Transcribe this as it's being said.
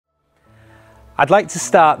I'd like to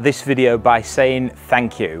start this video by saying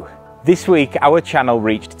thank you. This week our channel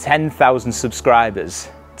reached 10,000 subscribers.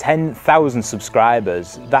 10,000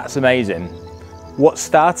 subscribers, that's amazing. What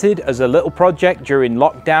started as a little project during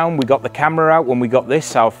lockdown, we got the camera out when we got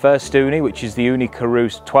this, our first OONI, which is the OONI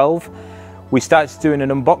KARU 12. We started doing an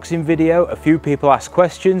unboxing video, a few people asked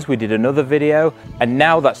questions, we did another video, and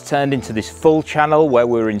now that's turned into this full channel where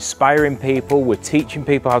we're inspiring people, we're teaching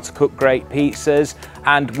people how to cook great pizzas,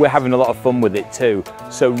 and we're having a lot of fun with it too.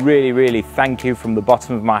 So really thank you from the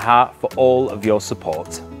bottom of my heart for all of your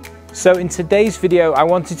support. So in today's video, I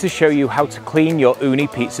wanted to show you how to clean your OONI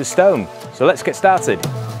pizza stone. So let's get started.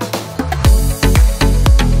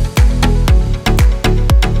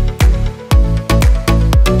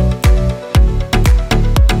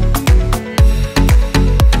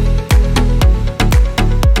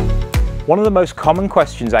 One of the most common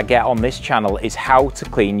questions I get on this channel is how to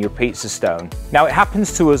clean your pizza stone. Now it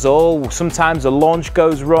happens to us all. Sometimes a launch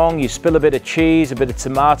goes wrong, you spill a bit of cheese, a bit of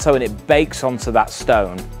tomato, and it bakes onto that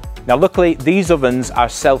stone. Now luckily these ovens are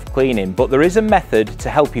self-cleaning, but there is a method to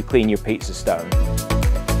help you clean your pizza stone.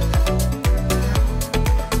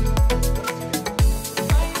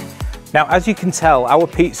 Now as you can tell, our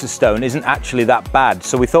pizza stone isn't actually that bad,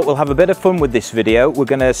 so we thought we'll have a bit of fun with this video. We're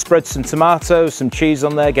going to spread some tomatoes, some cheese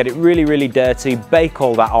on there, get it really dirty, bake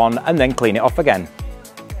all that on, and then clean it off again.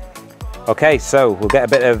 Okay, so we'll get a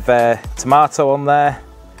bit of tomato on there,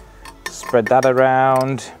 spread that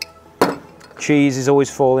around. Cheese is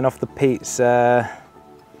always falling off the pizza.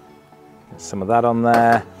 Get some of that on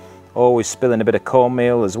there. Always spilling a bit of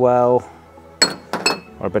cornmeal as well,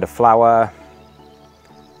 or a bit of flour.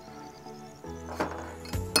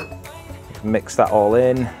 Mix that all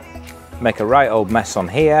in, make a right old mess on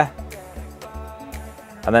here,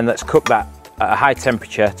 and then let's cook that at a high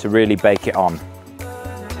temperature to really bake it on.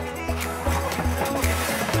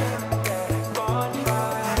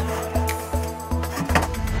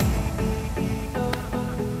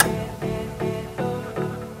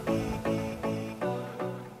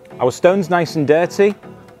 Our stone's nice and dirty.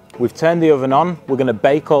 We've turned the oven on. We're going to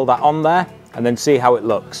bake all that on there and then see how it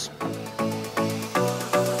looks.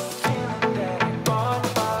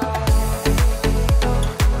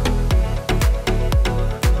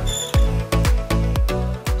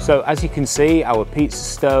 So as you can see, our pizza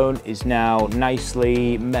stone is now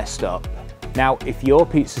nicely messed up. Now, if your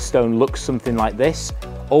pizza stone looks something like this,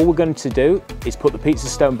 all we're going to do is put the pizza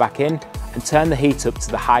stone back in and turn the heat up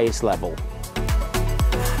to the highest level.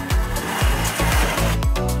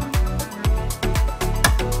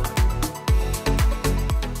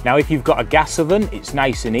 Now, if you've got a gas oven, it's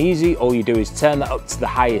nice and easy. All you do is turn that up to the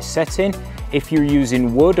highest setting. If you're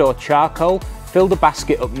using wood or charcoal, fill the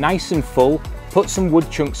basket up nice and full, put some wood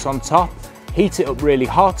chunks on top, heat it up really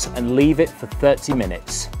hot and leave it for 30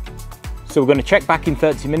 minutes. So we're going to check back in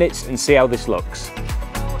 30 minutes and see how this looks.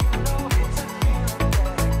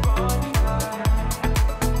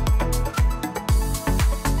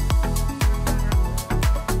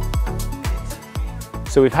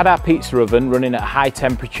 So we've had our pizza oven running at high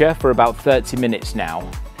temperature for about 30 minutes now.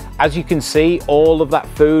 As you can see, all of that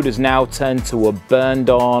food has now turned to a burned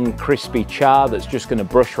on, crispy char that's just going to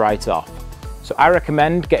brush right off. So I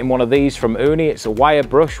recommend getting one of these from OONI. It's a wire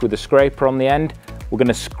brush with a scraper on the end. We're going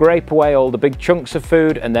to scrape away all the big chunks of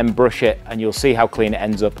food and then brush it, and you'll see how clean it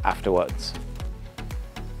ends up afterwards.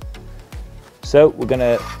 So we're going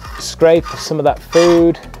to scrape some of that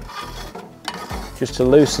food just to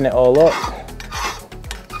loosen it all up.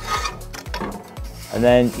 And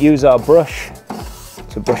then use our brush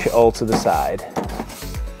to brush it all to the side.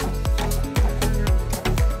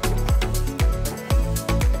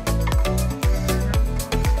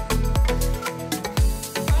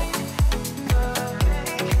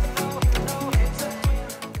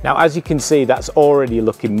 Now, as you can see, that's already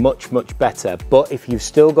looking much better, but if you've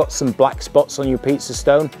still got some black spots on your pizza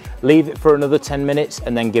stone, leave it for another 10 minutes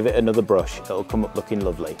and then give it another brush. It'll come up looking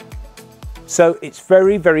lovely. So it's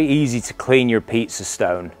very easy to clean your pizza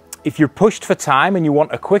stone. If you're pushed for time and you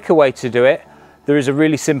want a quicker way to do it, there is a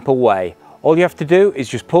really simple way. All you have to do is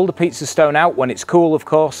just pull the pizza stone out when it's cool, of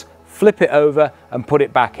course, flip it over and put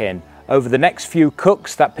it back in. Over the next few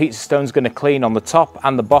cooks, that pizza stone's going to clean on the top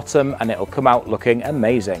and the bottom, and it'll come out looking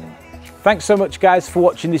amazing. Thanks so much guys for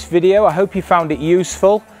watching this video. I hope you found it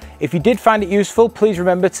useful. If you did find it useful, please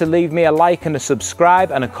remember to leave me a like and a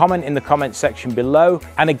subscribe and a comment in the comment section below.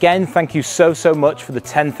 And again, thank you so much for the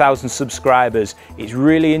 10,000 subscribers. It's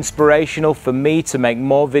really inspirational for me to make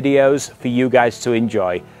more videos for you guys to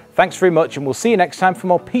enjoy. Thanks very much, and we'll see you next time for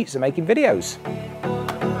more pizza making videos.